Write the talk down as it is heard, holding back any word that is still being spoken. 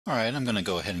All right, I'm going to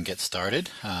go ahead and get started.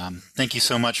 Thank you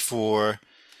so much for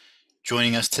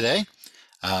joining us today.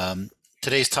 Um,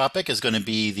 Today's topic is going to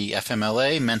be the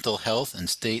FMLA, mental health and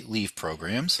state leave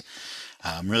programs.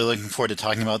 I'm really looking forward to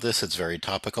talking about this. It's very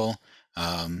topical.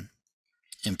 Um,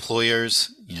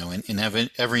 Employers, in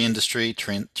every industry,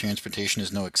 transportation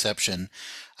is no exception,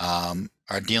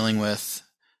 are dealing with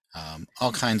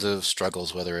all kinds of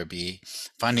struggles, whether it be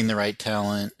finding the right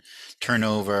talent,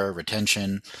 turnover,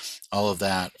 retention, all of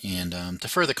that. And to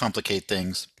further complicate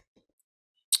things,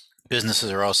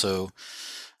 businesses are also,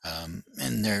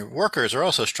 and their workers are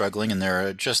also struggling, and there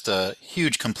are just a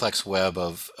huge complex web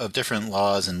of different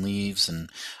laws and leaves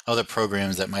and other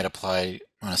programs that might apply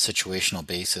on a situational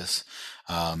basis.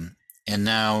 And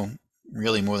now,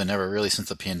 really more than ever, really since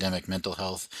the pandemic, mental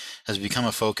health has become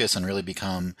a focus and really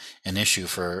become an issue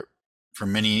for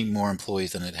many more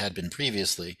employees than it had been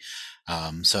previously.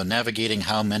 So navigating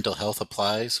how mental health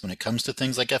applies when it comes to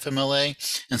things like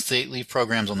FMLA and state leave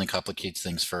programs only complicates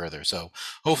things further. So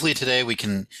hopefully today we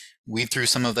can weed through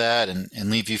some of that and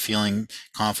leave you feeling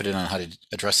confident on how to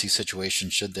address these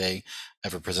situations should they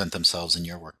ever present themselves in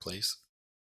your workplace.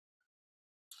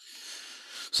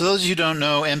 So those of you who don't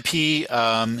know, MP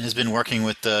has been working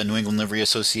with the New England Livery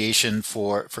Association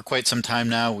for quite some time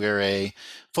now. We're a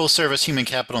full service human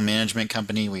capital management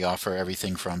company. We offer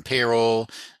everything from payroll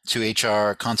to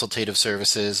HR, consultative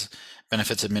services,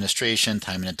 benefits administration,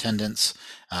 time and attendance,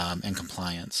 and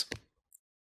compliance.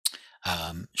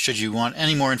 Should you want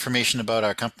any more information about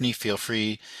our company, feel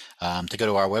free to go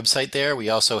to our website there. We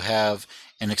also have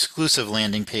an exclusive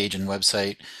landing page and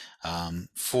website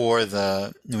for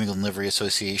the New England Livery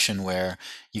Association where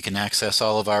you can access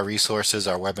all of our resources,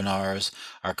 our webinars,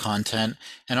 our content,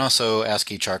 and also ask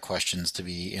HR questions to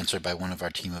be answered by one of our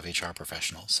team of HR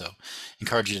professionals. So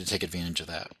encourage you to take advantage of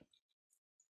that.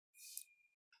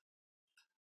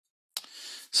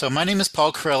 So my name is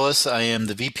Paul Carelis. I am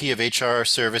the VP of HR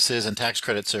Services and Tax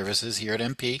Credit Services here at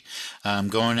MP. I'm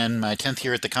going in my 10th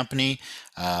year at the company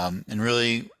and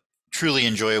really truly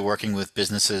enjoy working with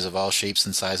businesses of all shapes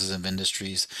and sizes of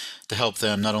industries to help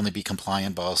them not only be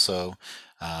compliant but also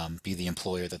be the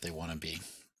employer that they want to be.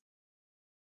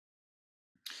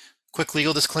 Quick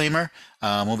legal disclaimer,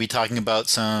 we'll be talking about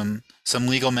some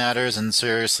legal matters and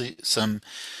seriously some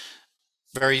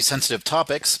very sensitive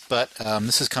topics, but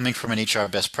this is coming from an HR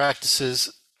best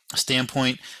practices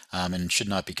standpoint and should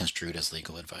not be construed as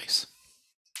legal advice.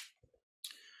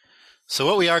 So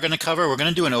what we are going to cover, we're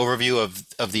going to do an overview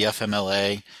of the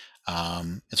FMLA.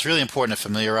 It's really important to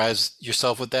familiarize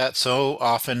yourself with that. So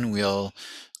often we'll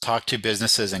talk to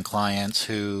businesses and clients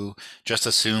who just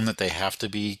assume that they have to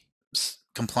be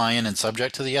compliant and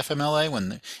subject to the FMLA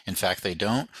when in fact they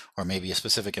don't, or maybe a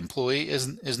specific employee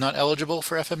is not eligible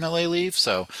for FMLA leave.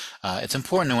 So it's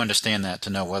important to understand that to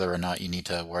know whether or not you need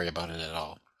to worry about it at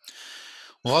all.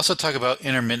 We'll also talk about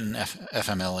intermittent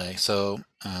FMLA. So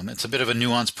it's a bit of a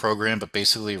nuanced program, but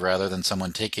basically rather than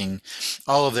someone taking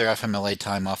all of their FMLA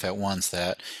time off at once,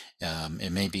 that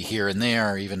it may be here and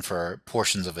there or even for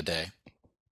portions of a day.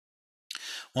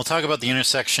 We'll talk about the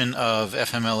intersection of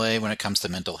FMLA when it comes to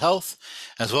mental health,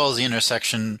 as well as the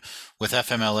intersection with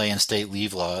FMLA and state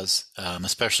leave laws,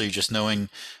 especially just knowing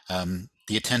the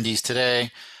attendees today.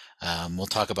 We'll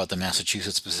talk about the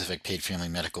Massachusetts-specific paid family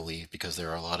medical leave because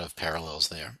there are a lot of parallels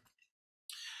there.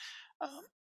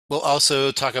 We'll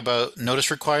also talk about notice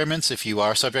requirements if you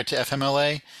are subject to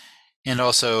FMLA, and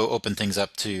also open things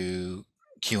up to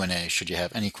Q&A should you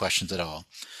have any questions at all.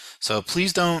 So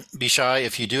please don't be shy.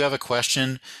 If you do have a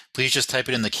question, please just type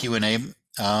it in the Q&A,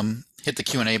 hit the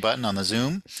Q&A button on the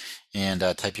Zoom and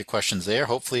type your questions there.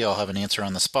 Hopefully I'll have an answer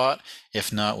on the spot.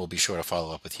 If not, we'll be sure to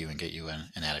follow up with you and get you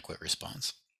an adequate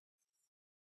response.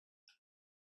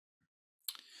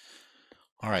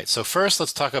 All right, so first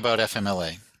let's talk about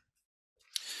FMLA.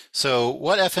 So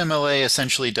what FMLA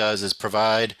essentially does is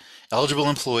provide eligible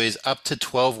employees up to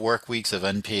 12 work weeks of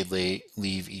unpaid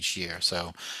leave each year.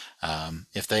 So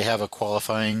if they have a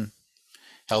qualifying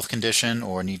health condition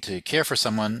or need to care for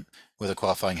someone with a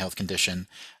qualifying health condition,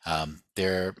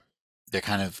 they're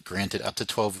kind of granted up to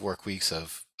 12 work weeks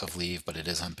of leave, but it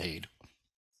is unpaid.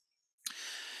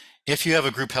 If you have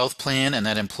a group health plan and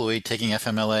that employee taking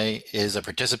FMLA is a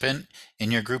participant in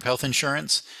your group health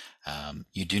insurance,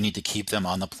 you do need to keep them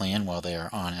on the plan while they are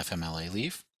on FMLA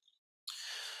leave.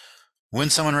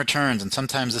 When someone returns, and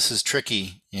sometimes this is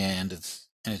tricky and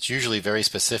it's usually very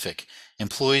specific,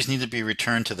 employees need to be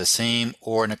returned to the same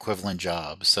or an equivalent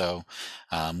job. So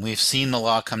we've seen the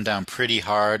law come down pretty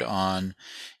hard on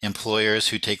employers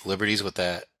who take liberties with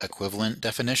that equivalent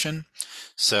definition.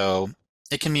 So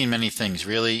it can mean many things.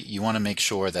 Really, you want to make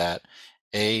sure that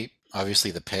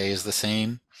obviously the pay is the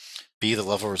same, be the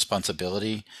level of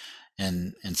responsibility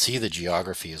and see the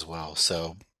geography as well.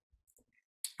 So,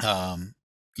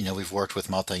 we've worked with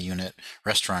multi-unit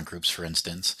restaurant groups, for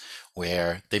instance,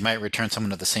 where they might return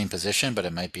someone to the same position, but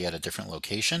it might be at a different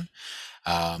location.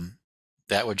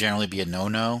 That would generally be a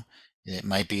no-no. It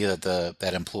might be that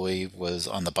that employee was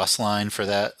on the bus line for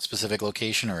that specific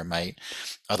location, or it might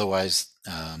otherwise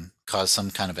cause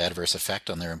some kind of adverse effect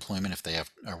on their employment if they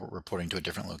are reporting to a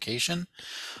different location.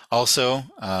 Also,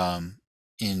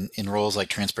 in roles like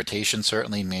transportation,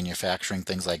 certainly manufacturing,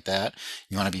 things like that,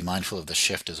 you want to be mindful of the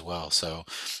shift as well. So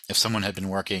if someone had been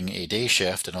working a day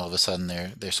shift and all of a sudden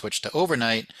they're switched to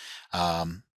overnight,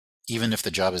 even if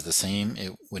the job is the same,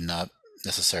 it would not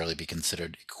necessarily be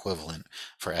considered equivalent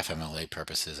for FMLA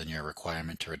purposes and your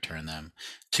requirement to return them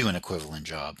to an equivalent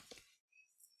job.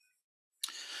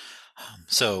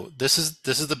 So this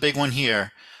is the big one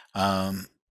here.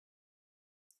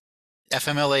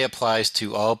 FMLA applies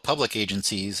to all public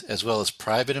agencies as well as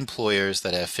private employers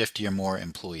that have 50 or more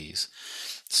employees.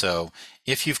 So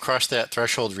if you've crossed that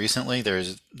threshold recently,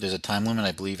 there's a time limit.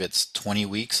 I believe it's 20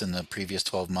 weeks in the previous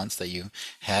 12 months that you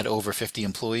had over 50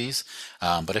 employees.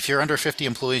 But if you're under 50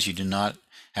 employees, you do not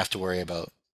have to worry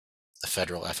about the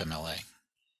federal FMLA.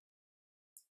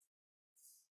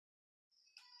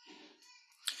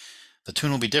 The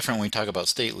tune will be different when we talk about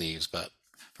state leaves, but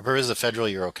for purposes of federal,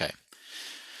 you're okay.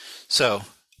 So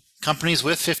companies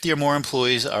with 50 or more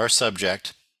employees are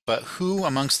subject, but who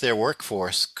amongst their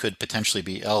workforce could potentially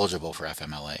be eligible for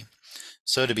FMLA?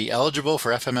 So to be eligible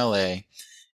for FMLA,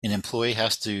 an employee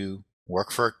has to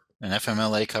work for an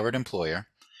FMLA covered employer,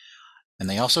 and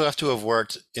they also have to have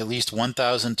worked at least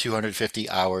 1,250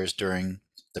 hours during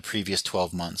the previous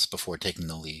 12 months before taking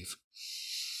the leave.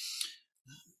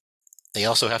 They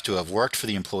also have to have worked for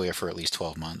the employer for at least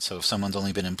 12 months. So if someone's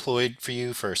only been employed for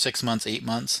you for 6 months, 8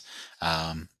 months,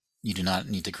 you do not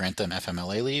need to grant them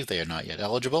FMLA leave. They are not yet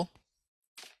eligible.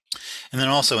 And then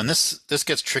also, and this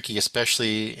gets tricky,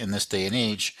 especially in this day and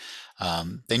age,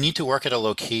 they need to work at a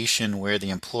location where the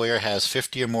employer has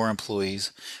 50 or more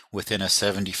employees within a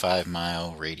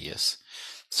 75-mile radius.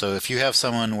 So if you have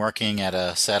someone working at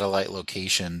a satellite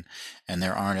location and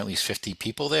there aren't at least 50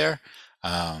 people there,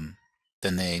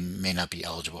 then they may not be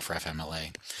eligible for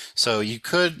FMLA. So you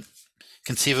could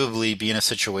conceivably be in a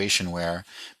situation where,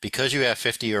 because you have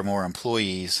 50 or more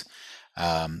employees,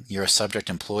 you're a subject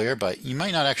employer, but you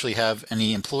might not actually have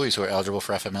any employees who are eligible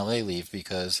for FMLA leave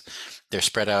because they're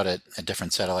spread out at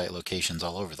different satellite locations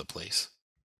all over the place.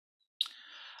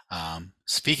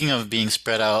 Speaking of being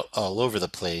spread out all over the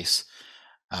place,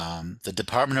 the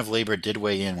Department of Labor did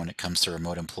weigh in when it comes to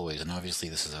remote employees, and obviously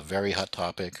this is a very hot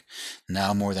topic.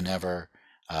 Now more than ever,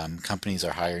 companies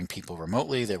are hiring people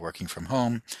remotely. They're working from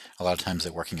home. A lot of times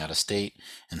they're working out of state,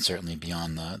 and certainly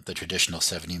beyond the traditional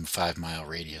 75-mile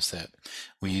radius that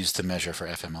we use to measure for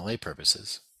FMLA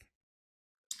purposes.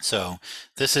 So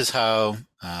this is how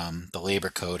the labor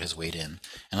code has weighed in,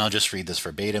 and I'll just read this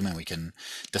verbatim and we can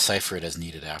decipher it as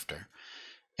needed after.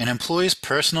 An employee's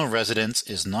personal residence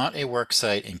is not a work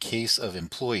site in case of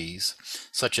employees,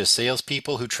 such as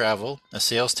salespeople who travel a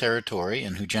sales territory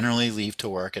and who generally leave to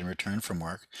work and return from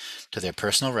work to their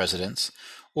personal residence,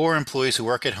 or employees who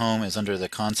work at home as under the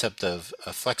concept of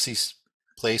a flexi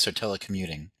place or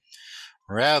telecommuting.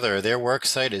 Rather, their work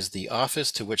site is the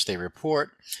office to which they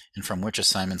report and from which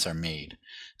assignments are made.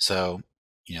 So,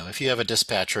 if you have a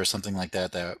dispatcher or something like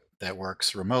that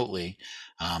works remotely,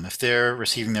 if they're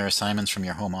receiving their assignments from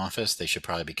your home office, they should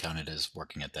probably be counted as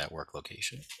working at that work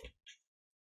location.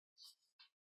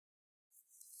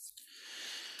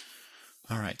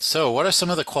 All right, so what are some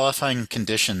of the qualifying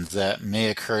conditions that may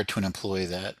occur to an employee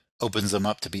that opens them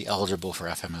up to be eligible for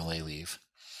FMLA leave?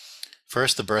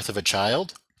 First, the birth of a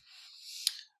child.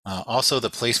 Also, the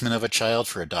placement of a child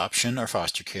for adoption or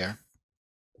foster care.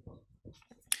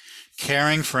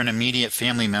 Caring for an immediate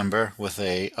family member with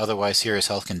a otherwise serious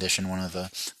health condition, one of the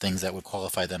things that would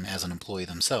qualify them as an employee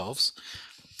themselves.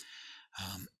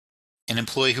 An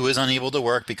employee who is unable to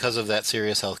work because of that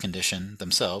serious health condition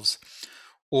themselves,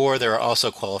 or there are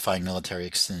also qualifying military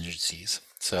exigencies.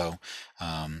 So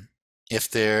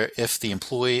if the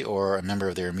employee or a member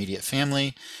of their immediate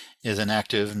family is an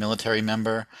active military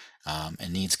member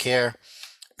and needs care,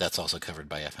 that's also covered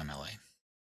by FMLA.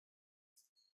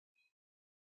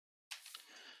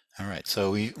 All right,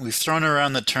 so we've thrown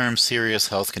around the term serious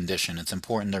health condition. It's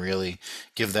important to really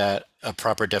give that a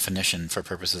proper definition for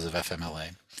purposes of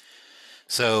FMLA.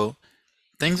 So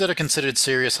things that are considered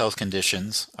serious health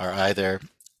conditions are either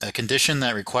a condition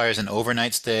that requires an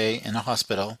overnight stay in a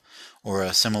hospital or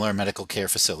a similar medical care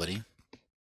facility,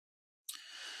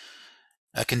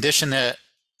 a condition that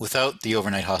without the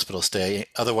overnight hospital stay,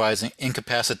 otherwise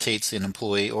incapacitates an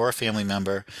employee or a family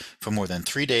member for more than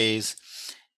 3 days,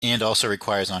 and also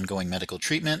requires ongoing medical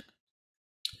treatment.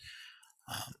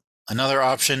 Another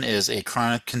option is a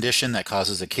chronic condition that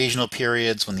causes occasional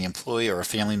periods when the employee or a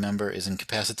family member is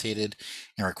incapacitated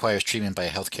and requires treatment by a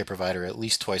healthcare provider at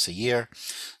least twice a year.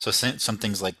 So some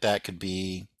things like that could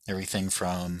be everything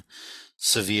from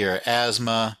severe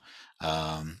asthma,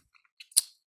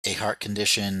 a heart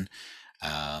condition,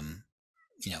 um,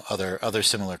 other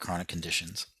similar chronic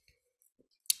conditions.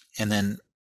 And then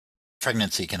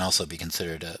pregnancy can also be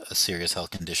considered a serious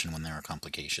health condition when there are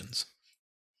complications.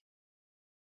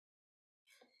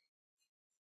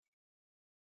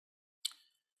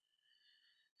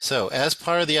 So as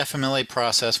part of the FMLA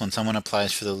process, when someone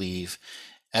applies for the leave,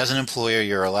 as an employer,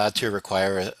 you're allowed to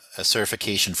require a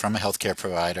certification from a healthcare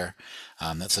provider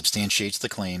that substantiates the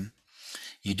claim.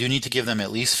 You do need to give them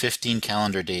at least 15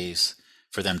 calendar days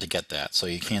for them to get that. So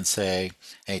you can't say,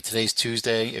 hey, today's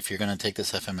Tuesday. If you're going to take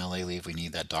this FMLA leave, we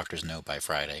need that doctor's note by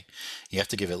Friday. You have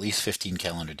to give at least 15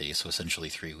 calendar days, so essentially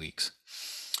 3 weeks.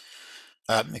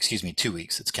 Excuse me, 2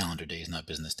 weeks. It's calendar days, not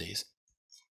business days.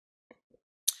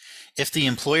 If the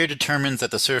employer determines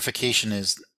that the certification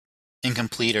is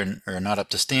incomplete or not up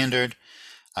to standard,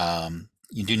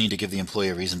 you do need to give the employee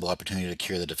a reasonable opportunity to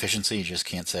cure the deficiency. You just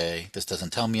can't say, this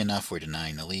doesn't tell me enough, we're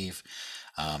denying the leave.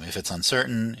 If it's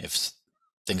uncertain, if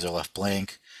things are left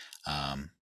blank,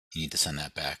 you need to send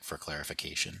that back for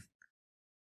clarification.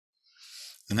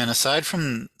 And then aside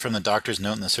from the doctor's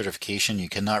note and the certification, you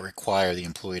cannot require the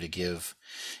employee to give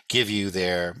you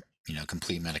their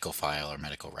complete medical file or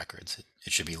medical records.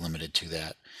 It should be limited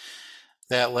to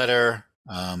that letter,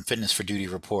 fitness for duty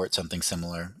report, something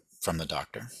similar from the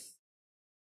doctor.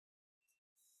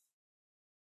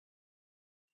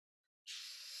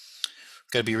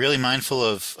 Got to be really mindful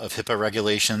of HIPAA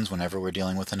regulations whenever we're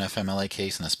dealing with an FMLA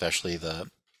case, and especially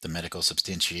the medical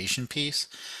substantiation piece.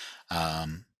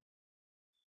 You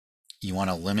want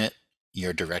to limit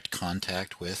your direct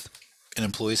contact with an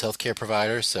employee's healthcare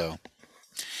provider. So,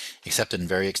 except in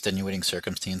very extenuating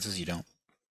circumstances, you don't,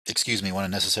 want to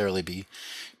necessarily be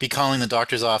calling the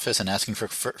doctor's office and asking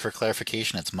for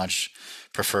clarification. It's much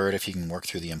preferred if you can work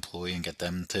through the employee and get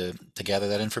them to gather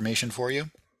that information for you.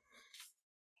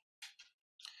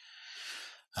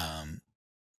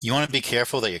 You want to be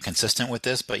careful that you're consistent with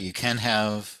this, but you can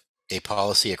have a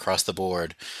policy across the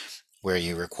board where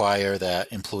you require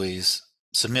that employees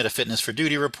submit a fitness for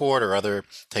duty report or other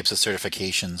types of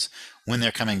certifications when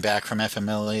they're coming back from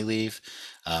FMLA leave,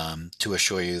 to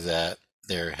assure you that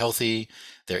they're healthy,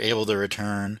 they're able to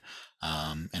return,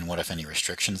 and what, if any,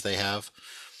 restrictions they have.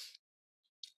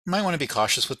 You might want to be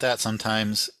cautious with that.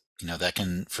 Sometimes, that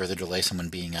can further delay someone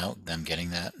being out, them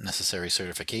getting that necessary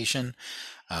certification.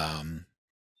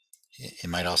 It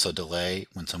might also delay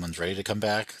when someone's ready to come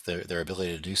back, their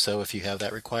ability to do so if you have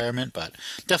that requirement, but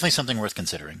definitely something worth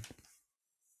considering.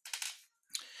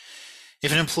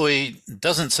 If an employee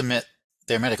doesn't submit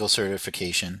their medical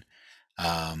certification,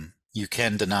 you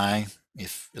can deny,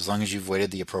 as long as you've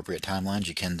waited the appropriate timelines,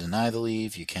 you can deny the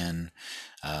leave, you can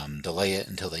delay it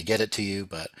until they get it to you,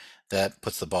 but that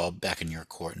puts the ball back in your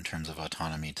court in terms of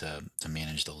autonomy to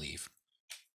manage the leave.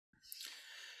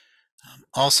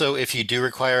 Also, if you do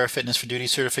require a fitness for duty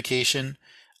certification,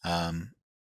 and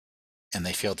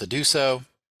they fail to do so,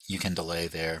 you can delay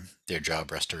their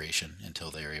job restoration until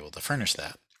they are able to furnish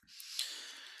that.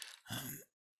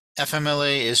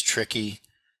 FMLA is tricky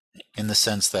in the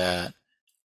sense that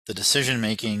the decision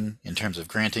making in terms of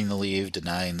granting the leave,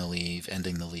 denying the leave,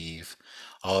 ending the leave,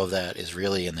 all of that is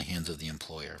really in the hands of the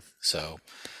employer. So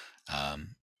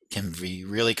can be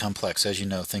really complex. As you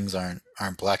know, things aren't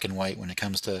black and white when it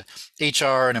comes to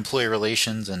HR and employee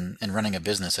relations and running a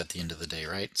business at the end of the day,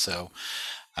 right? So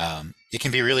it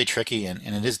can be really tricky, and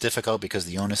it is difficult because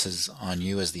the onus is on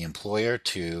you as the employer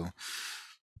to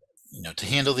to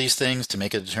handle these things, to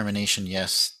make a determination.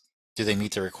 Yes, do they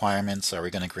meet the requirements? Are we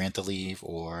going to grant the leave?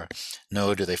 Or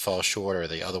no, do they fall short? Are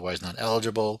they otherwise not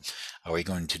eligible? Are we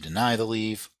going to deny the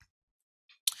leave?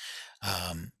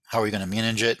 How are we going to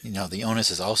manage it? The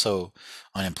onus is also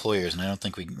on employers, and I don't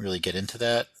think we really get into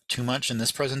that too much in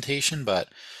this presentation, but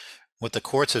what the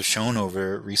courts have shown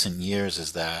over recent years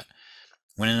is that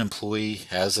when an employee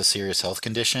has a serious health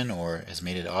condition or has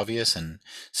made it obvious and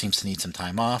seems to need some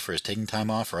time off or is taking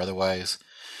time off or otherwise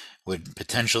would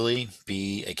potentially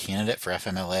be a candidate for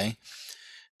FMLA,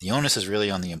 the onus is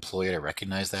really on the employer to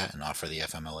recognize that and offer the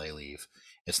FMLA leave.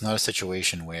 It's not a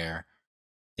situation where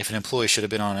if an employee should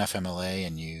have been on FMLA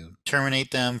and you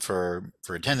terminate them for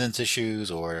attendance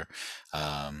issues or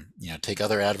take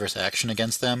other adverse action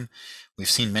against them. We've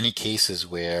seen many cases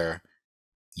where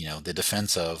the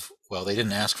defense of, well, they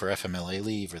didn't ask for FMLA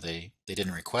leave, or they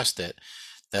didn't request it,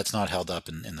 that's not held up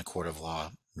in the court of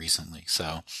law recently.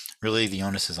 So really the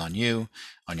onus is on you,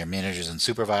 on your managers and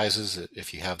supervisors,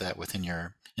 if you have that within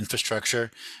your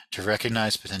infrastructure, to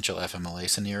recognize potential FMLA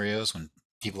scenarios when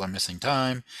people are missing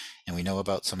time and we know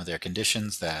about some of their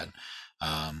conditions, that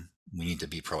we need to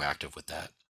be proactive with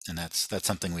that. And that's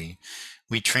something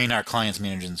we train our clients,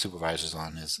 managers, and supervisors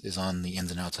on, is on the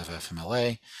ins and outs of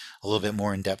FMLA, a little bit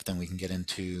more in depth than we can get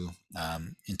into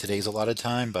in today's allotted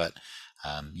time, but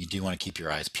you do want to keep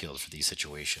your eyes peeled for these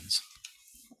situations.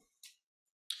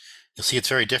 You'll see it's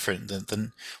very different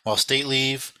than while state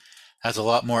leave has a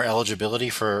lot more eligibility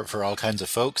for all kinds of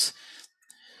folks.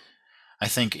 I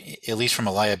think, at least from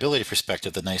a liability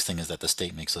perspective, the nice thing is that the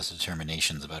state makes those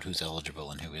determinations about who's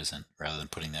eligible and who isn't, rather than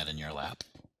putting that in your lap.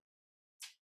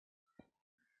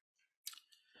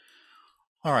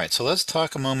 All right, so let's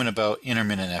talk a moment about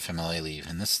intermittent FMLA leave,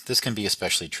 and this can be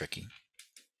especially tricky.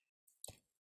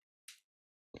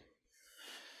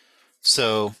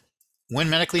 So,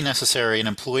 when medically necessary, an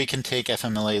employee can take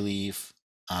FMLA leave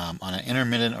on an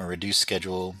intermittent or reduced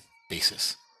schedule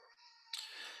basis.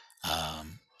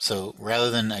 So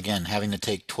rather than, again, having to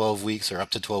take 12 weeks or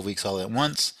up to 12 weeks all at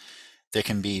once, there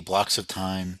can be blocks of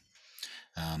time.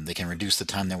 They can reduce the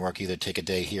time they work, either take a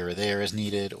day here or there as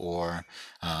needed, or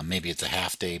maybe it's a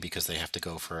half day because they have to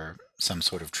go for some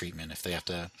sort of treatment. If they have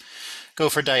to go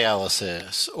for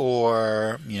dialysis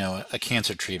or a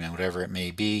cancer treatment, whatever it may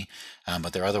be,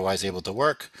 but they're otherwise able to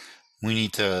work, we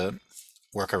need to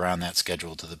work around that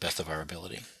schedule to the best of our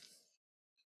ability.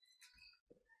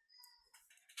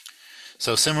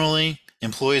 So similarly,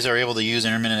 employees are able to use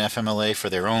intermittent FMLA for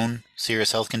their own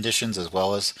serious health conditions, as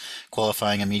well as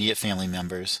qualifying immediate family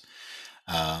members.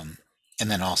 And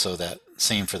then also that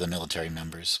same for the military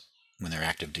members when they're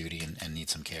active duty and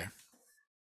need some care.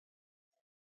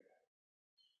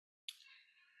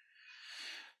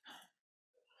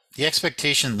 The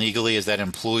expectation legally is that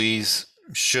employees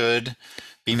should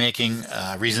be making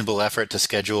a reasonable effort to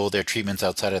schedule their treatments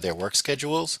outside of their work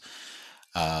schedules.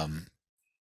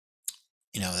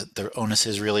 The onus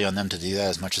is really on them to do that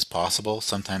as much as possible.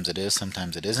 Sometimes it is,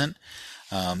 sometimes it isn't.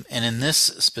 And in this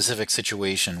specific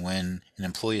situation, when an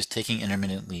employee is taking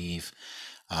intermittent leave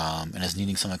and is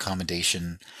needing some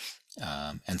accommodation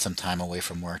and some time away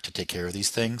from work to take care of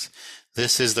these things,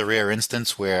 this is the rare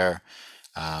instance where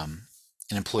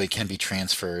an employee can be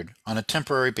transferred on a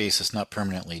temporary basis, not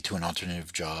permanently, to an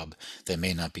alternative job that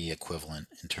may not be equivalent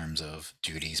in terms of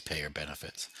duties, pay, or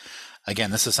benefits.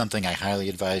 Again, this is something I highly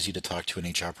advise you to talk to an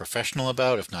HR professional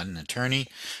about, if not an attorney,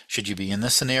 should you be in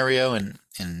this scenario and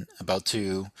about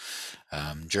to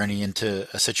journey into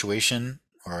a situation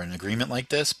or an agreement like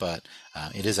this, but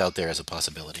it is out there as a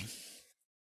possibility.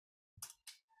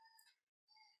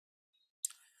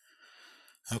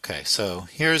 Okay, so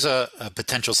here's a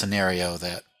potential scenario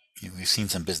that we've seen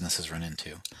some businesses run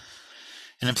into.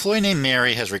 An employee named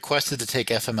Mary has requested to take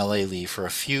FMLA leave for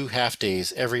a few half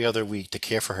days every other week to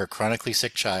care for her chronically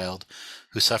sick child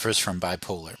who suffers from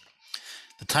bipolar.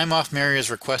 The time off Mary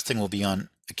is requesting will be on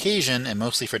occasion and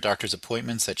mostly for doctor's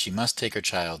appointments that she must take her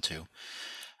child to.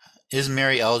 Is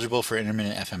Mary eligible for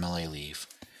intermittent FMLA leave?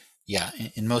 Yeah,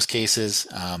 in most cases,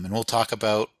 and we'll talk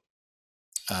about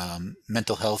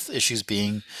mental health issues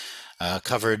being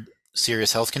covered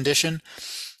serious health condition.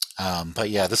 But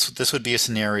yeah, this would be a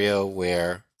scenario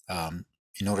where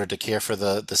in order to care for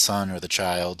the son or the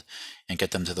child and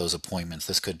get them to those appointments,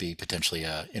 this could be potentially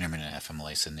a intermittent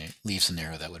FMLA leave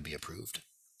scenario that would be approved.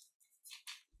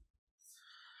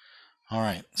 All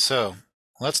right, so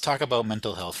let's talk about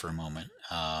mental health for a moment.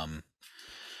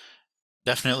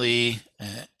 Definitely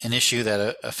an issue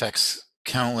that affects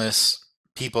countless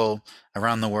people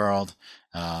around the world,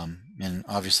 and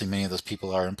obviously many of those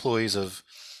people are employees of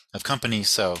companies,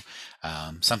 so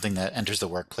something that enters the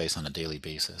workplace on a daily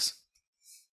basis.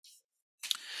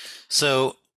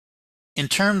 So in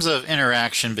terms of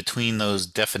interaction between those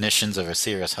definitions of a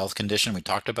serious health condition we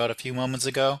talked about a few moments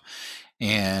ago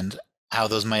and how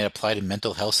those might apply to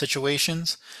mental health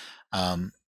situations,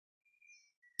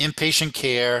 inpatient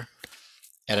care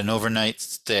at an overnight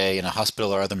stay in a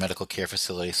hospital or other medical care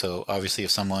facility. So obviously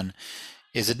if someone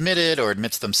is admitted or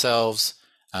admits themselves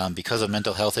because of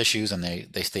mental health issues and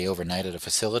they stay overnight at a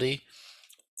facility,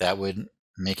 that would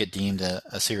make it deemed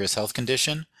a serious health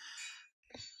condition.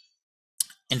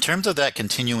 In terms of that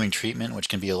continuing treatment, which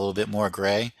can be a little bit more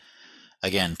gray,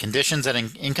 again, conditions that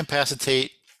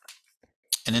incapacitate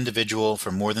an individual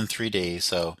for more than 3 days,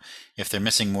 so if they're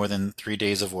missing more than 3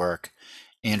 days of work,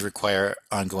 and require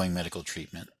ongoing medical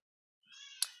treatment.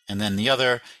 And then the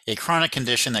other, a chronic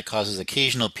condition that causes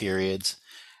occasional periods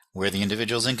where the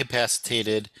individual is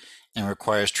incapacitated and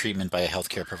requires treatment by a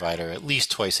healthcare provider at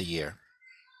least twice a year.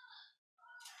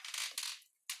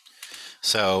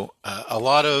 So a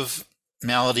lot of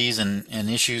maladies and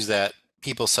issues that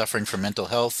people suffering from mental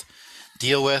health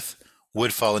deal with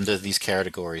would fall into these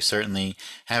categories. Certainly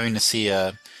having to see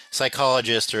a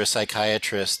psychologist or a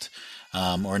psychiatrist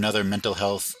or another mental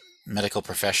health medical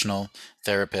professional,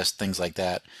 therapist, things like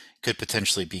that, could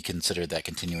potentially be considered that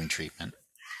continuing treatment.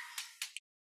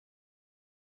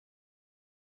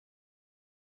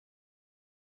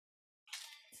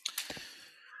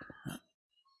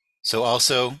 So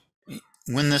also,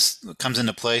 when this comes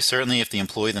into play, certainly if the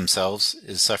employee themselves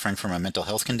is suffering from a mental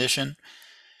health condition,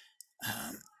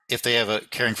 if they have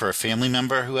caring for a family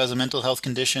member who has a mental health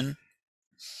condition,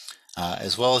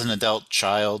 as well as an adult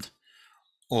child,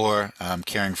 or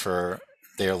caring for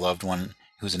their loved one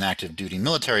who's an active duty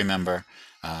military member,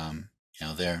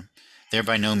 they're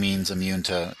by no means immune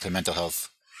to mental health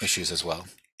issues as well.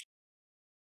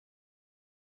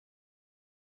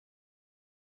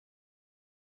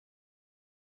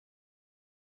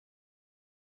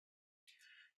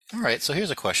 All right, so here's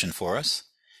a question for us.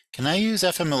 Can I use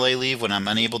FMLA leave when I'm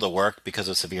unable to work because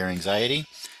of severe anxiety?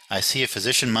 I see a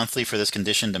physician monthly for this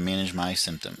condition to manage my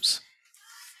symptoms.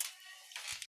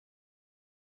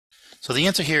 So the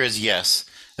answer here is yes.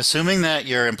 Assuming that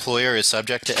your employer is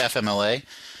subject to FMLA,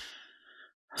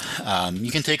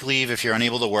 you can take leave if you're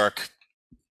unable to work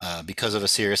because of a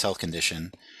serious health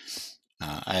condition.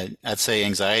 I'd say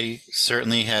anxiety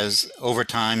certainly has, over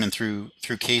time and through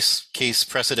case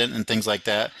precedent and things like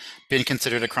that, been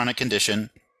considered a chronic condition.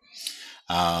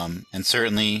 And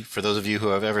certainly for those of you who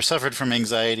have ever suffered from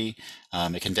anxiety,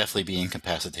 it can definitely be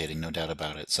incapacitating, no doubt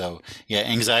about it. So yeah,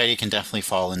 anxiety can definitely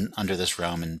fall under this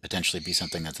realm and potentially be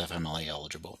something that's FMLA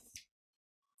eligible.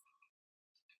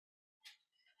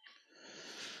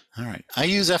 All right. I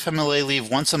use FMLA leave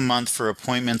once a month for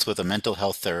appointments with a mental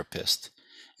health therapist.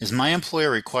 Is my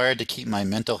employer required to keep my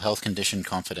mental health condition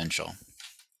confidential?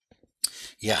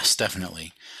 Yes,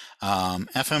 definitely.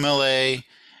 FMLA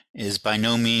is by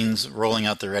no means rolling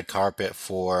out the red carpet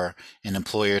for an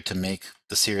employer to make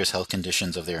the serious health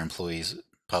conditions of their employees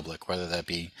public, whether that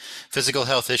be physical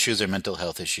health issues or mental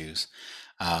health issues.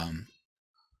 All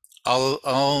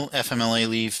FMLA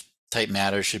leave type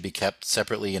matters should be kept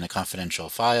separately in a confidential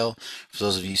file. For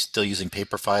those of you still using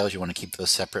paper files, you want to keep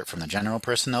those separate from the general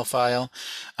personnel file.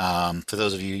 For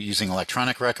those of you using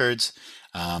electronic records,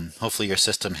 hopefully your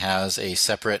system has a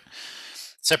separate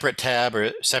tab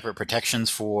or separate protections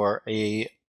for a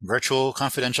virtual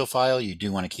confidential file. You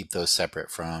do want to keep those separate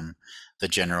from the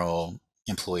general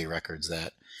employee records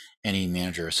that any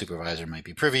manager or supervisor might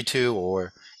be privy to,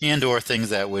 or things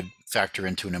that would factor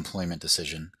into an employment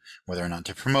decision, whether or not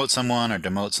to promote someone or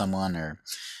demote someone or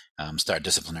start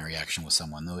disciplinary action with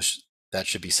someone. That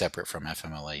should be separate from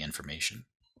FMLA information.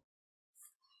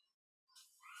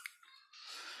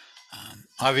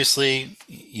 Obviously,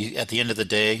 at the end of the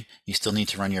day, you still need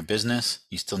to run your business.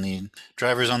 You still need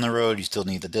drivers on the road. You still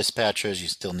need the dispatchers. You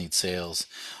still need sales,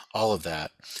 all of that.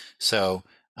 So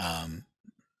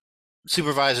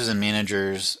supervisors and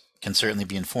managers can certainly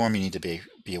be informed you need to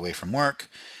be away from work.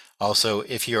 Also,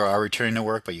 if you are returning to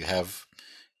work but you have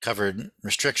covered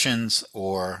restrictions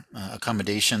or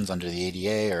accommodations under the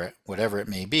ADA or whatever it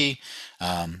may be,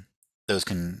 those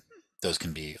can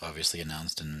be obviously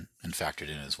announced and factored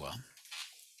in as well.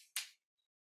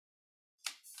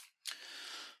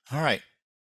 All right,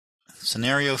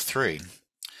 scenario 3.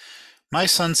 My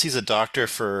son sees a doctor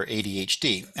for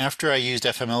ADHD. After I used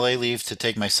FMLA leave to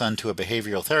take my son to a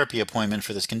behavioral therapy appointment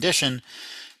for this condition,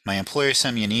 my employer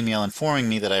sent me an email informing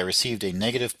me that I received a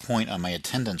negative point on my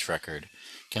attendance record.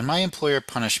 Can my employer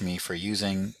punish me for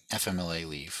using FMLA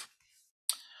leave?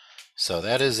 So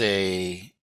that is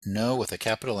a no with a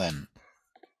capital N.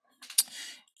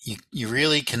 You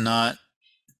really cannot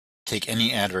take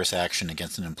any adverse action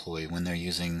against an employee when they're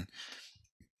using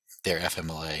their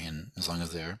FMLA, and as long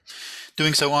as they're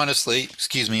doing so honestly,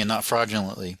 and not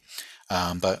fraudulently.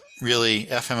 But really,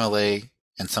 FMLA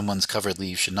and someone's covered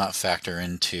leave should not factor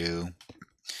into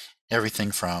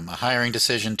everything from a hiring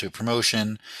decision to a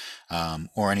promotion,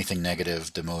 or anything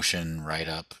negative, demotion,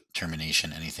 write-up,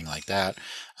 termination, anything like that.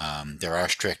 There are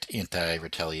strict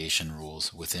anti-retaliation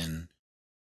rules within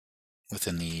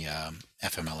the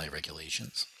FMLA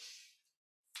regulations.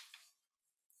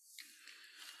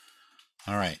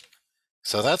 All right,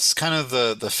 so that's kind of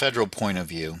the federal point of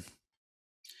view.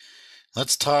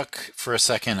 Let's talk for a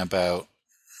second about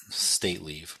state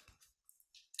leave.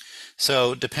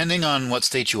 So depending on what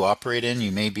state you operate in,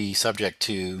 you may be subject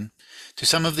to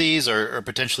some of these or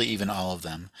potentially even all of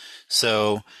them.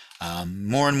 So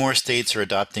More and more states are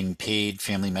adopting paid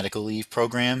family medical leave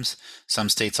programs. Some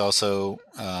states also,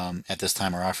 at this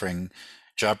time, are offering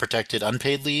job-protected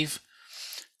unpaid leave.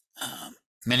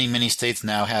 Many states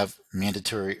now have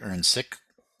mandatory earned sick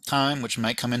time, which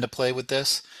might come into play with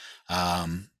this.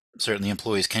 Certainly,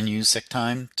 employees can use sick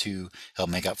time to help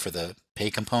make up for the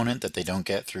pay component that they don't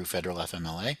get through federal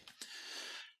FMLA.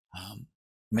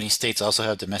 Many states also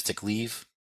have domestic leave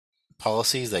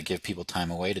policies that give people time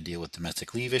away to deal with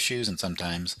domestic leave issues and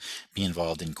sometimes be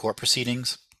involved in court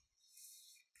proceedings.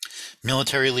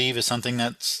 Military leave is something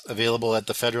that's available at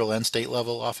the federal and state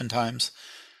level oftentimes.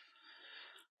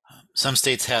 Some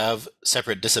states have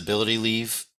separate disability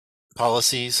leave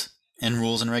policies and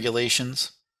rules and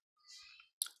regulations.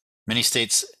 Many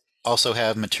states also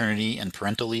have maternity and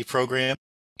parental leave programs.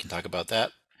 We can talk about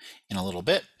that in a little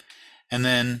bit. And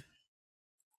then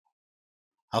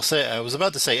I was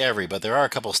about to say but there are a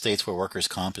couple states where workers'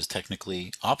 comp is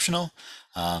technically optional.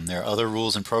 There are other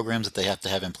rules and programs that they have to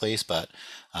have in place, but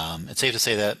it's safe to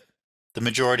say that the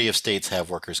majority of states have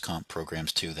workers' comp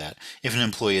programs too, that if an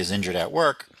employee is injured at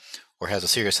work or has a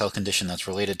serious health condition that's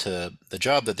related to the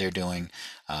job that they're doing,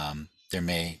 there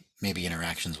may be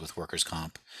interactions with workers'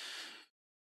 comp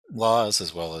laws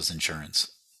as well as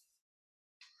insurance.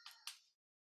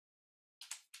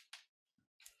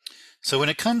 So when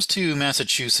it comes to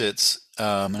Massachusetts,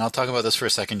 and I'll talk about this for a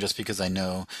second just because I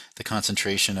know the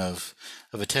concentration of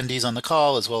attendees on the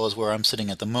call as well as where I'm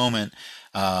sitting at the moment.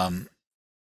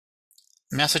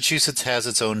 Massachusetts has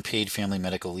its own paid family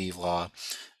medical leave law.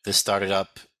 This started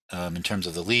up in terms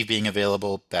of the leave being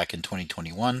available back in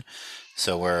 2021.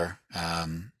 So we're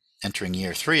entering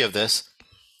year 3 of this.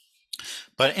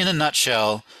 But in a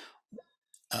nutshell,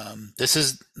 this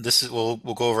is we'll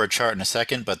go over a chart in a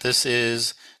second, but this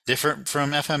is different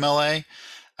from FMLA,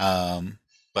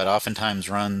 but oftentimes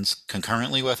runs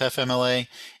concurrently with FMLA.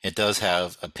 It does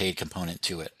have a paid component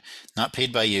to it. Not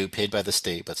paid by you, paid by the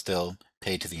state, but still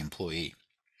paid to the employee.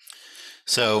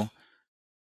 So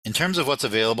in terms of what's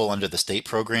available under the state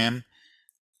program,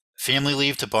 family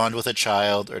leave to bond with a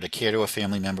child or to care to a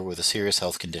family member with a serious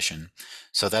health condition.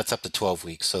 So that's up to 12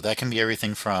 weeks. So that can be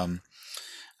everything from,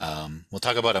 we'll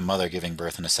talk about a mother giving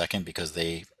birth in a second because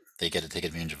they get to take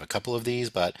advantage of a couple of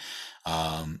these, but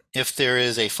if there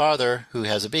is a father who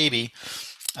has a baby,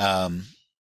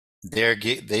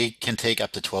 they can take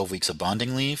up to 12 weeks of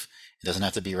bonding leave. It doesn't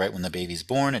have to be right when the baby's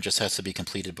born. It just has to be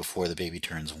completed before the baby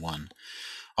turns 1.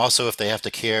 Also, if they have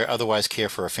to otherwise care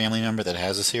for a family member that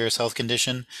has a serious health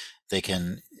condition, they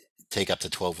can take up to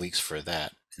 12 weeks for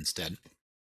that instead.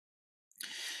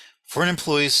 For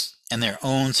employees and their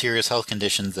own serious health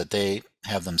conditions that they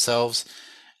have themselves,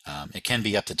 it can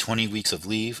be up to 20 weeks of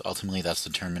leave. Ultimately, that's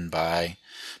determined by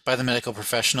the medical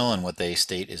professional and what they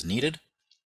state is needed.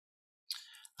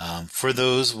 For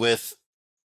those with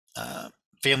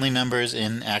family members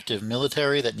in active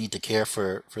military that need to care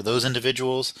for those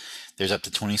individuals, there's up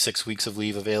to 26 weeks of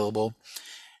leave available.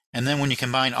 And then when you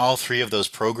combine all 3 of those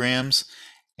programs,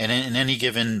 and in any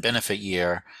given benefit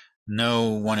year, no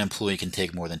one employee can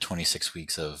take more than 26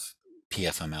 weeks of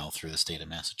PFML through the state of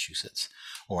Massachusetts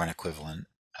or an equivalent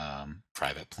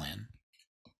private plan.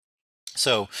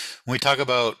 So when we talk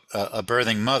about a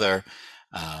birthing mother,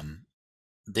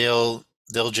 they'll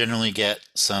generally get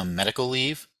some medical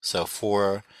leave. So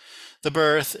for the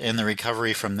birth and the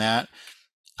recovery from that,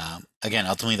 again,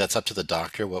 ultimately that's up to the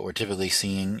doctor. What we're typically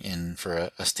seeing for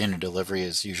a standard delivery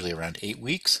is usually around 8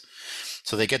 weeks.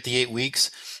 So they get the 8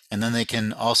 weeks, and then they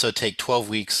can also take 12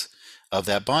 weeks of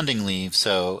that bonding leave.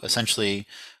 So essentially,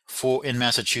 in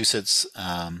Massachusetts,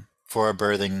 for a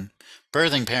birthing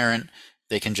parent,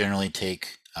 they can generally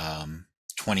take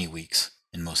 20 weeks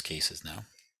in most cases now.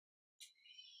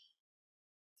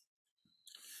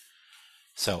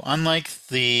 So unlike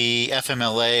the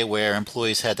FMLA, where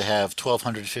employees had to have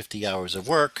 1,250 hours of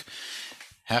work,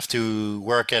 have to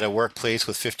work at a workplace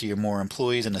with 50 or more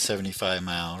employees in a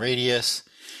 75-mile radius,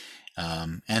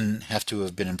 and have to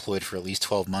have been employed for at least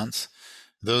 12 months,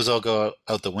 those all go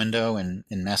out the window in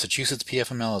Massachusetts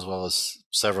PFML, as well as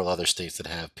several other states that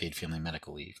have paid family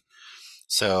medical leave.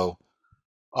 So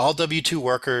all W-2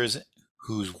 workers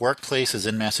whose workplace is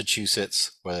in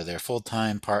Massachusetts, whether they're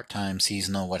full-time, part-time,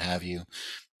 seasonal, what have you,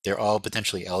 they're all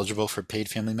potentially eligible for paid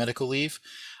family medical leave.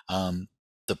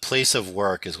 The place of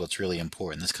work is what's really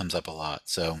important. This comes up a lot.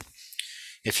 So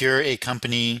if you're a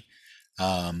company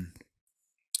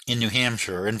in New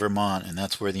Hampshire or in Vermont, and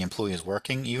that's where the employee is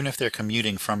working, even if they're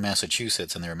commuting from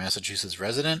Massachusetts and they're a Massachusetts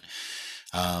resident,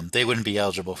 they wouldn't be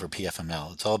eligible for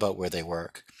PFML. It's all about where they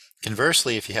work.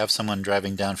 Conversely, if you have someone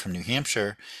driving down from New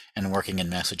Hampshire and working in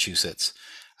Massachusetts,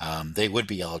 they would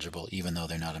be eligible even though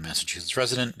they're not a Massachusetts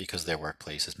resident because their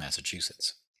workplace is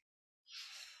Massachusetts.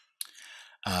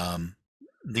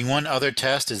 The one other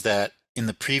test is that in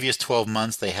the previous 12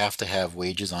 months, they have to have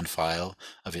wages on file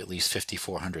of at least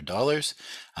 $5,400.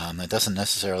 That doesn't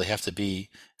necessarily have to be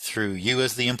through you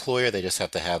as the employer. They just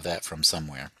have to have that from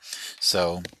somewhere.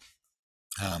 So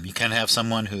you can have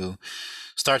someone who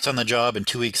starts on the job and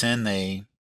 2 weeks in, they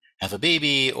have a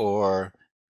baby or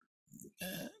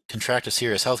contract a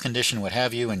serious health condition, what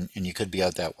have you, and you could be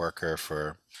out that worker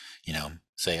for,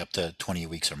 say up to 20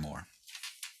 weeks or more.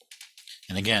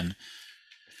 And again,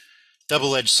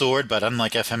 double-edged sword, but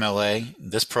unlike FMLA,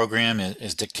 this program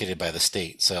is dictated by the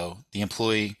state. So the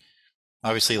employee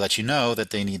obviously lets you know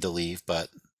that they need to leave, but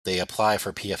they apply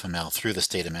for PFML through the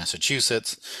state of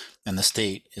Massachusetts, and the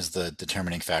state is the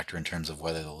determining factor in terms of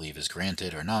whether the leave is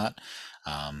granted or not,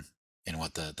 and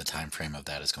what the time frame of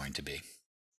that is going to be.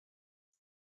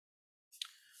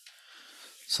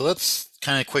 So let's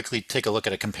kind of quickly take a look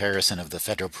at a comparison of the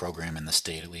federal program and the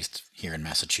state, at least here in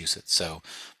Massachusetts. So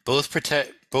both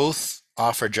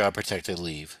offer job protected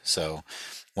leave. So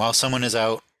while someone is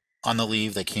out on the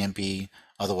leave, they can't be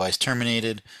otherwise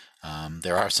terminated.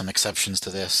 There are some exceptions to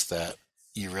this that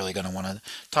you're really going to want to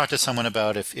talk to someone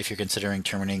about if you're considering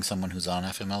terminating someone who's on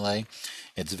FMLA.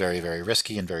 It's very, very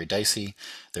risky and very dicey.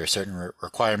 There are certain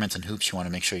requirements and hoops you want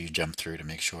to make sure you jump through to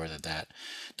make sure that that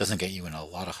doesn't get you in a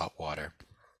lot of hot water.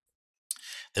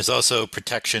 There's also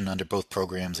protection under both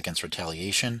programs against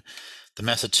retaliation. The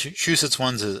Massachusetts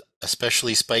ones is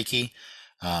especially spiky.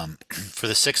 For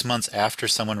the 6 months after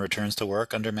someone returns to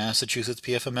work under Massachusetts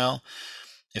PFML,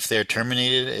 if they're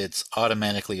terminated, it's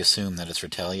automatically assumed that it's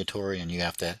retaliatory, and you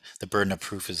have to, the burden of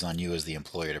proof is on you as the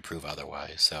employer to prove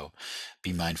otherwise. So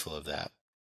be mindful of that.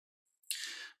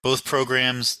 Both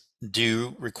programs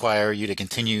do require you to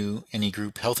continue any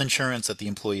group health insurance that the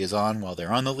employee is on while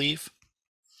they're on the leave.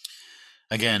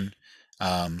 Again,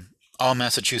 all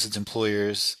Massachusetts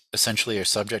employers essentially are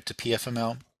subject to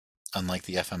PFML, unlike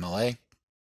the FMLA.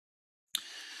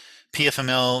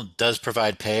 PFML does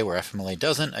provide pay where FMLA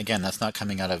doesn't. Again, that's not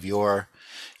coming out of your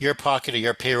pocket or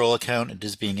your payroll account. It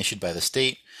is being issued by the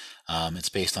state. It's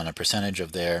based on a percentage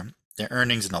of their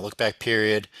earnings in the look-back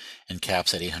period and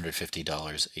caps at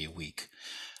 $850 a week.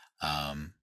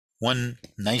 One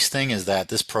nice thing is that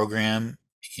this program,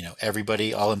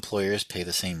 everybody, all employers pay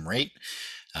the same rate.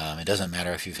 It doesn't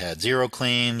matter if you've had 0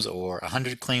 claims or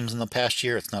 100 claims in the past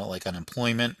year. It's not like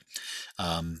unemployment.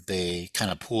 They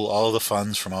kind of pool all of the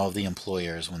funds from all of the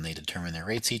employers when they determine their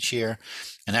rates each year.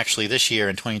 And actually this year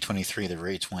in 2023, the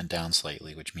rates went down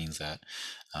slightly, which means that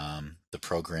the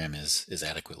program is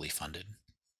adequately funded.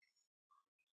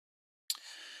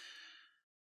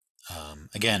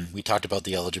 Again, we talked about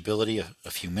the eligibility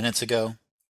a few minutes ago.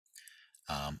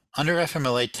 Under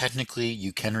FMLA, technically,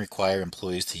 you can require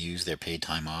employees to use their paid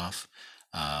time off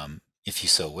if you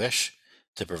so wish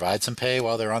to provide some pay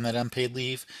while they're on that unpaid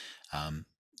leave.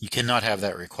 You cannot have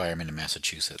that requirement in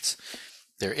Massachusetts.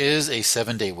 There is a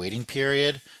 7-day waiting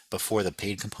period before the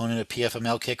paid component of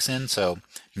PFML kicks in, so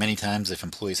many times if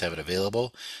employees have it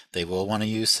available, they will want to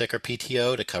use sick or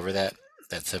PTO to cover that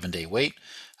 7-day wait,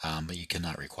 but you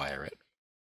cannot require it.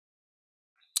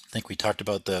 I think we talked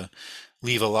about the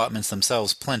leave allotments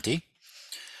themselves plenty.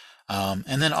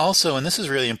 And then also, and this is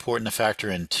really important to factor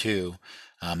in too,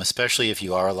 especially if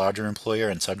you are a larger employer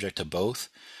and subject to both,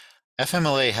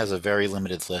 FMLA has a very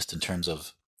limited list in terms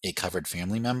of a covered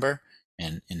family member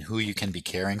and who you can be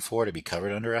caring for to be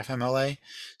covered under FMLA.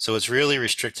 So it's really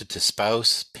restricted to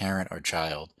spouse, parent, or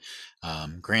child.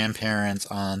 Grandparents,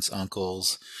 aunts,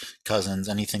 uncles, cousins,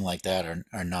 anything like that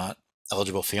are not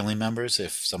eligible family members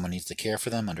if someone needs to care for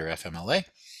them under FMLA.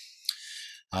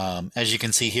 As you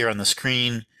can see here on the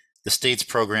screen, the state's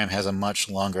program has a much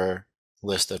longer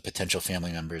list of potential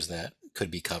family members that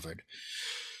could be covered.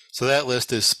 So that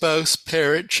list is spouse,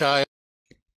 parent, child,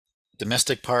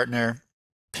 domestic partner,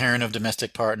 parent of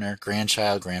domestic partner,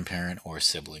 grandchild, grandparent, or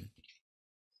sibling.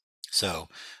 So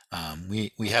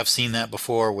we have seen that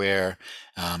before where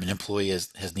an employee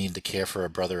has needed to care for a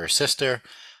brother or sister,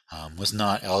 was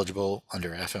not eligible under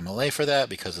FMLA for that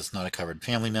because it's not a covered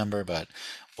family member, but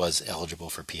was eligible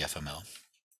for PFML.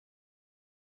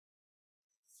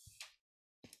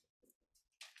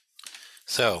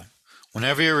 So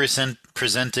whenever you're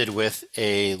presented with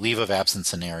a leave of absence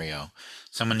scenario,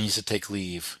 someone needs to take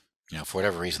leave, for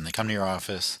whatever reason, they come to your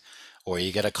office, or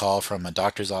you get a call from a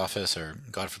doctor's office or,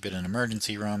 God forbid, an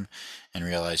emergency room and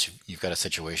realize you've got a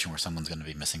situation where someone's going to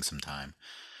be missing some time.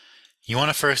 You want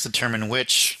to first determine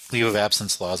which leave of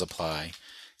absence laws apply.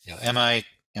 Am I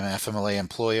an FMLA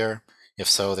employer? If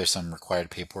so, there's some required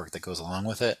paperwork that goes along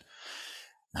with it.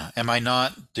 Am I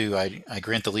not? Do I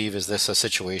grant the leave? Is this a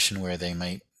situation where they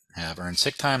might have earned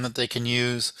sick time that they can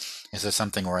use? Is this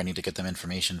something where I need to get them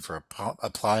information for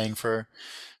applying for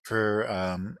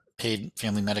paid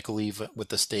family medical leave with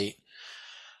the state?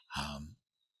 Um,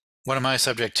 what am I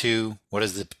subject to? What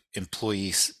is the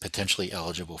employee potentially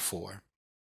eligible for?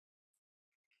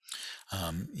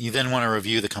 You then want to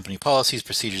review the company policies,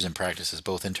 procedures, and practices,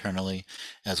 both internally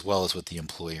as well as with the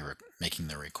employee making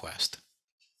the request.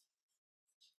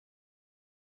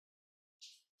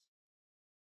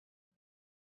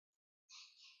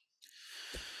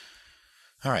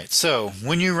 All right, so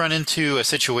when you run into a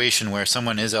situation where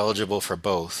someone is eligible for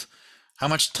both, how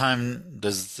much time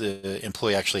does the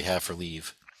employee actually have for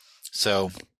leave? So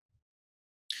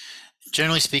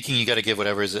generally speaking, you got to give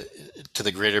whatever is to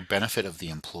the greater benefit of the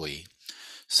employee.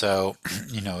 So,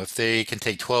 if they can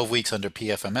take 12 weeks under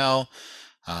PFML,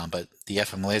 but the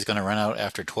FMLA is going to run out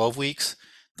after 12 weeks,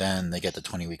 then they get the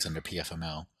 20 weeks under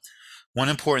PFML. One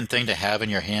important thing to have in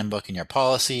your handbook and your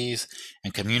policies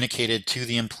and communicated to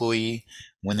the employee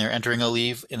when they're entering a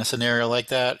leave in a scenario like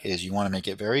that is you want to make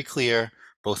it very clear,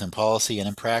 both in policy and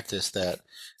in practice, that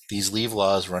these leave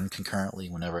laws run concurrently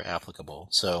whenever applicable.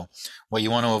 So what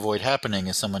you want to avoid happening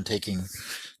is someone taking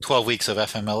 12 weeks of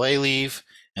FMLA leave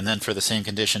and then for the same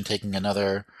condition taking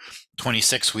another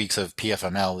 26 weeks of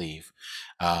PFML leave.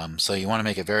 So you want to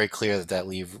make it very clear that that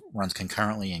leave runs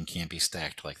concurrently and can't be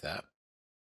stacked like that.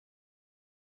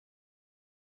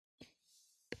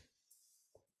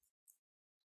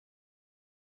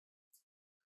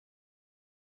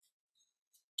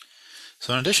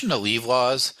 So in addition to leave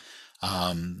laws,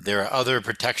 there are other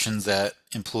protections that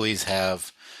employees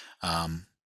have um,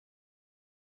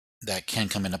 that can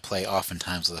come into play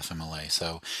oftentimes with FMLA.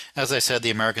 So as I said,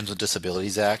 the Americans with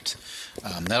Disabilities Act,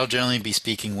 that'll generally be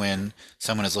speaking when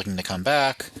someone is looking to come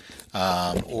back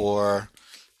or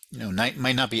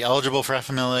might not be eligible for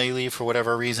FMLA leave for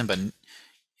whatever reason, but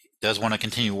does want to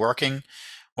continue working.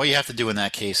 What you have to do in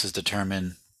that case is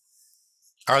determine,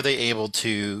 are they able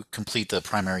to complete the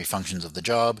primary functions of the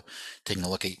job? Taking a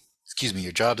look at,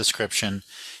 your job description.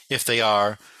 If they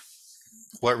are,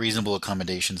 what reasonable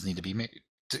accommodations need to be made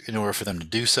in order for them to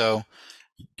do so?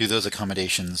 Do those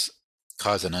accommodations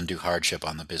cause an undue hardship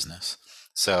on the business?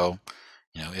 So,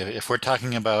 if we're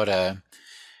talking about a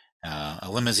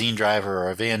limousine driver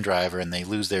or a van driver and they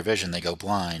lose their vision, they go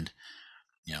blind,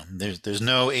 there's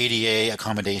no ADA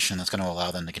accommodation that's going to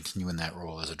allow them to continue in that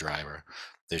role as a driver.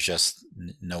 There's just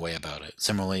no way about it.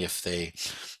 Similarly, if they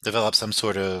develop some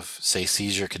sort of, say,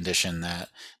 seizure condition that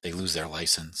they lose their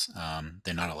license,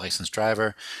 they're not a licensed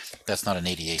driver, that's not an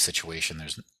ADA situation.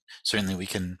 Certainly we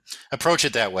can approach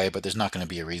it that way, but there's not going to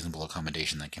be a reasonable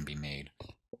accommodation that can be made.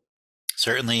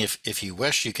 Certainly, if you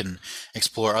wish, you can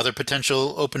explore other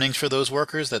potential openings for those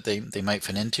workers that they might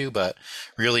fit into, but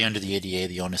really under the ADA,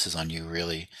 the onus is on you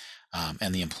really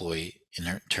and the employee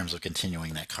in terms of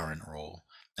continuing that current role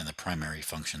and the primary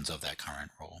functions of that current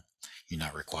role. You're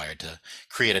not required to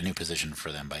create a new position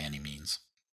for them by any means.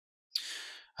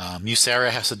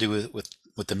 USARA has to do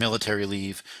with the military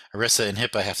leave. ERISA and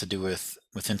HIPAA have to do with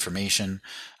information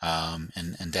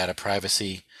and data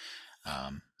privacy.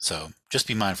 So just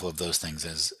be mindful of those things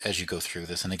as you go through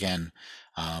this. And again,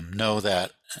 know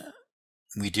that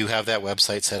we do have that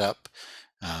website set up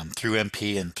through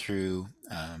MP and through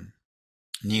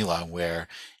NELA, where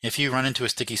if you run into a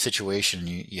sticky situation,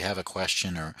 you have a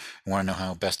question or want to know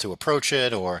how best to approach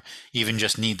it, or even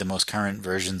just need the most current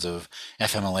versions of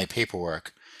FMLA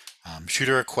paperwork, shoot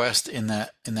a request in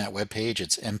that web page.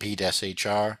 It's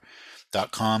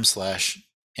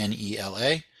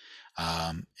mp-hr.com/NELA.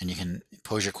 And you can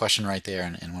pose your question right there,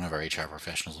 and one of our HR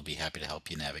professionals will be happy to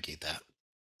help you navigate that.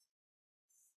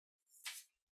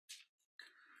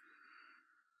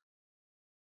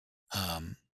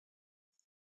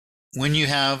 When you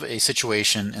have a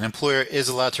situation, an employer is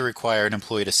allowed to require an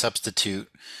employee to substitute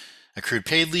accrued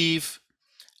paid leave,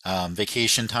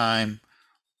 vacation time,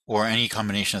 or any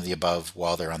combination of the above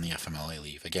while they're on the FMLA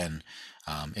leave. Again,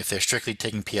 if they're strictly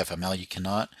taking PFML, you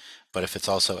cannot, but if it's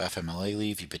also FMLA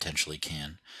leave, you potentially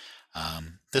can.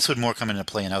 This would more come into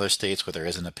play in other states where there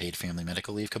isn't a paid family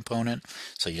medical leave component,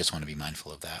 so you just want to be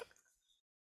mindful of that.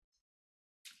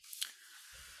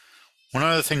 One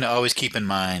other thing to always keep in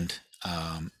mind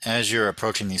as you're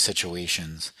approaching these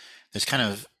situations, there's kind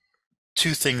of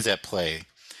two things at play.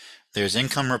 There's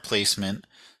income replacement,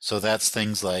 so that's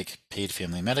things like paid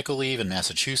family medical leave in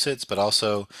Massachusetts, but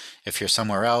also if you're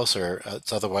somewhere else or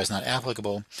it's otherwise not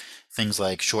applicable, things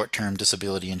like short-term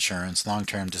disability insurance,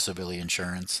 long-term disability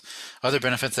insurance, other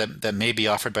benefits that may be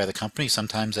offered by the company,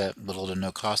 sometimes at little to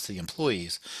no cost to the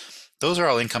employees. Those are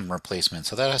all income replacement,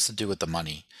 so that has to do with the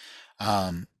money.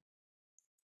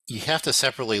 You have to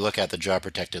separately look at the job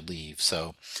protected leave.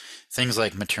 So things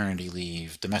like maternity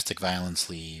leave, domestic violence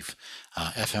leave,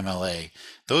 FMLA,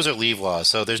 those are leave laws.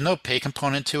 So there's no pay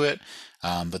component to it,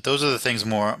 but those are the things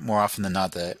more often than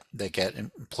not that get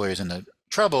employers into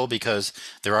trouble because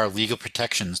there are legal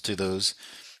protections to those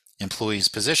employees'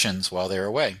 positions while they're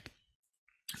away.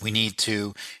 We need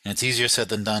to, and it's easier said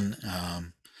than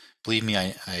done. Believe me,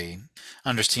 I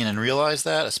understand and realize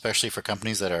that, especially for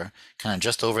companies that are kind of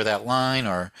just over that line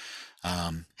or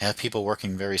have people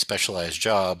working very specialized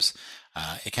jobs.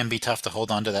 It can be tough to hold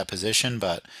on to that position,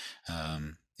 but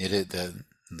the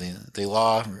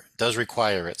law does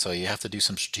require it. So you have to do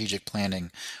some strategic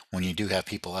planning when you do have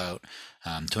people out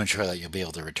to ensure that you'll be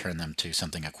able to return them to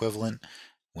something equivalent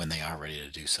when they are ready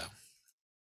to do so.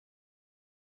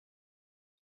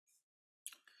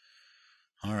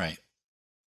 All right.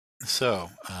 So,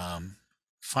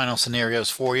 final scenarios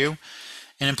for you.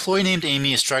 An employee named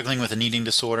Amy is struggling with an eating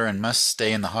disorder and must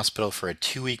stay in the hospital for a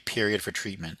 2-week period for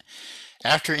treatment.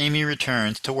 After Amy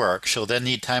returns to work, she'll then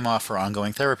need time off for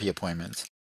ongoing therapy appointments.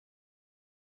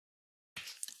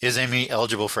 Is Amy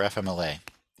eligible for FMLA?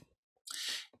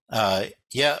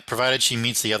 Yeah, provided she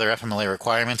meets the other FMLA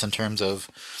requirements in terms of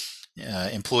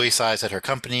employee size at her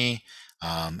company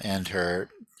and her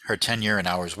tenure and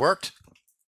hours worked.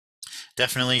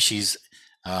 Definitely, this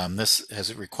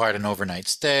has required an overnight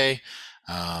stay.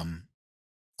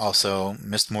 Also,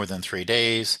 missed more than 3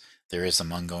 days. There is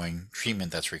some ongoing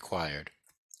treatment that's required.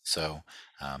 So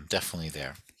definitely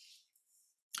there.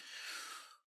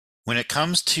 When it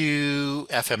comes to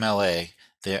FMLA,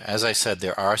 as I said,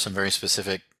 there are some very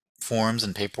specific forms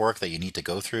and paperwork that you need to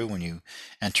go through when you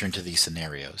enter into these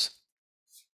scenarios.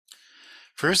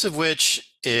 First of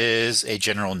which is a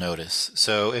general notice.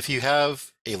 So if you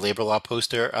have a labor law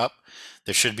poster up,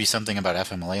 there should be something about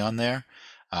FMLA on there.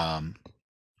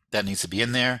 That needs to be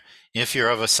in there. If you're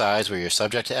of a size where you're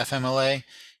subject to FMLA,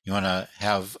 you want to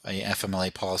have a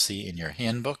FMLA policy in your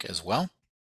handbook as well.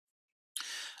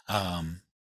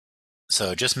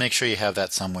 So just make sure you have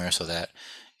that somewhere so that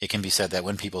it can be said that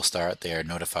when people start, they are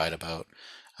notified about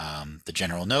the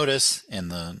general notice and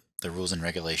the rules and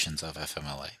regulations of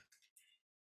FMLA.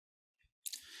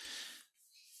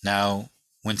 Now,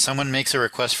 when someone makes a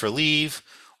request for leave,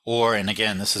 and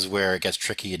again, this is where it gets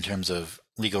tricky in terms of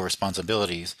legal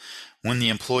responsibilities, when the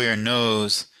employer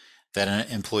knows that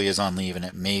an employee is on leave and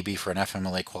it may be for an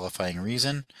FMLA qualifying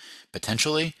reason,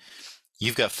 potentially,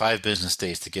 you've got 5 business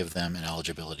days to give them an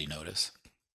eligibility notice.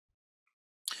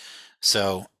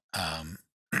 So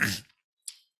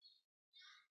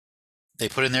they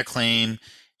put in their claim,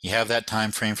 you have that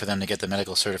time frame for them to get the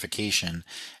medical certification,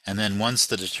 and then once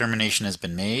the determination has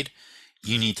been made,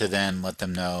 you need to then let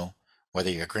them know whether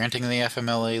you're granting the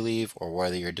FMLA leave or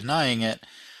whether you're denying it.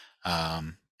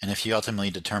 And if you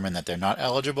ultimately determine that they're not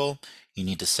eligible, you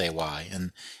need to say why.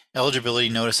 And eligibility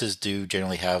notices do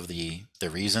generally have the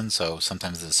reason, so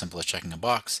sometimes it's as simple as checking a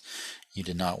box. You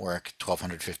did not work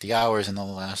 1,250 hours in the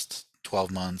last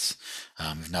 12 months.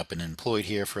 You've not been employed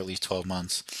here for at least 12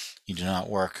 months. You do not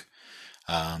work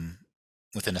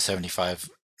within a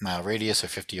 75-mile radius or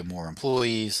 50 or more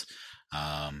employees,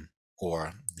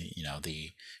 or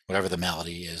whatever the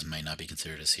malady is might not be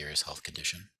considered a serious health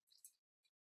condition.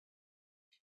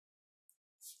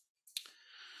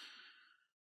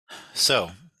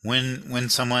 So when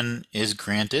someone is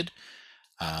granted,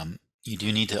 you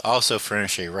do need to also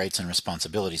furnish a rights and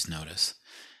responsibilities notice.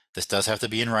 This does have to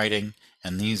be in writing,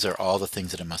 and these are all the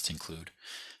things that it must include.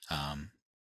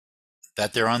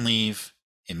 That they're on leave,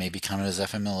 it may be counted as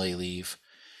FMLA leave.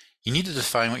 You need to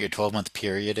define what your 12-month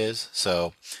period is.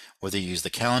 So whether you use the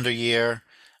calendar year,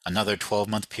 another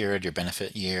 12-month period, your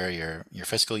benefit year, your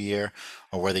fiscal year,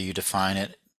 or whether you define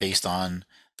it based on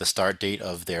the start date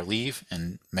of their leave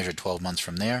and measure 12 months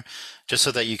from there, just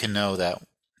so that you can know that,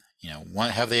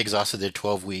 have they exhausted their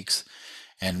 12 weeks,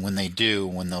 and when they do,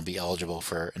 when they'll be eligible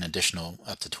for an additional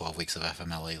up to 12 weeks of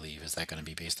FMLA leave. Is that going to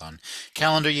be based on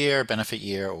calendar year, benefit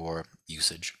year, or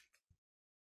usage?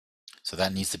 So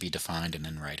that needs to be defined and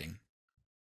in writing.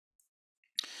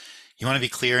 You want to be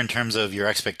clear in terms of your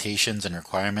expectations and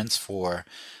requirements for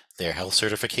their health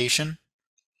certification.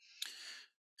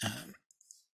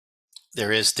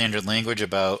 There is standard language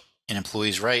about an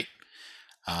employee's right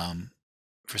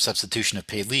for substitution of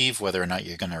paid leave, whether or not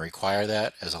you're going to require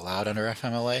that as allowed under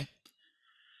FMLA.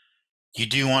 You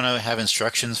do want to have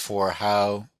instructions for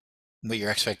what your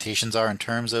expectations are in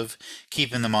terms of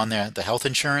keeping them on the health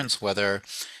insurance, whether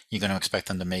you're going to expect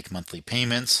them to make monthly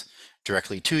payments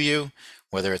directly to you,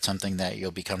 whether it's something that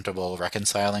you'll be comfortable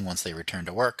reconciling once they return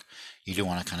to work. You do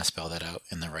want to kind of spell that out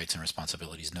in the rights and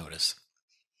responsibilities notice.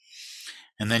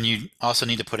 And then you also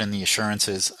need to put in the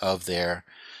assurances of their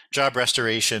job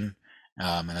restoration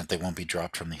and that they won't be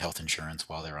dropped from the health insurance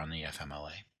while they're on the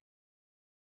FMLA.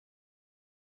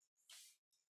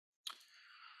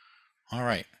 All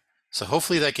right, so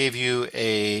hopefully that gave you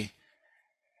a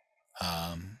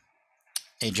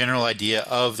general idea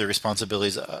of the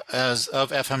responsibilities as of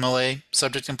FMLA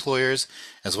subject employers,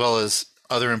 as well as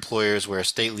other employers where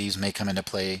state leaves may come into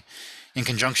play in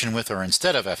conjunction with or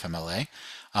instead of FMLA.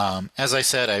 As I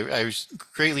said, I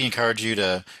greatly encourage you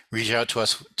to reach out to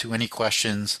us to any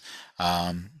questions.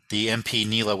 The MP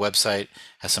NELA website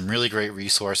has some really great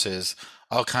resources,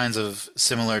 all kinds of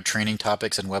similar training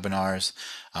topics and webinars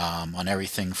on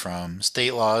everything from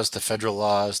state laws to federal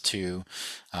laws to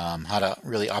how to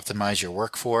really optimize your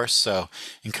workforce. So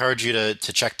encourage you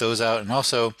to check those out, and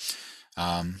also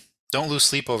don't lose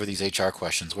sleep over these HR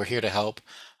questions. We're here to help.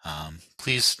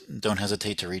 Please don't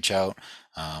hesitate to reach out.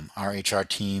 Our HR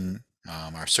team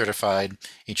are certified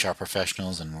HR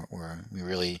professionals, and we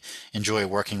really enjoy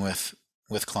working with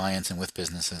clients and with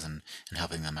businesses and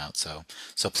helping them out. So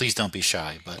please don't be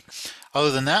shy. But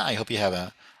other than that, I hope you have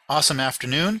an awesome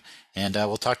afternoon, and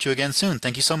we'll talk to you again soon.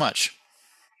 Thank you so much.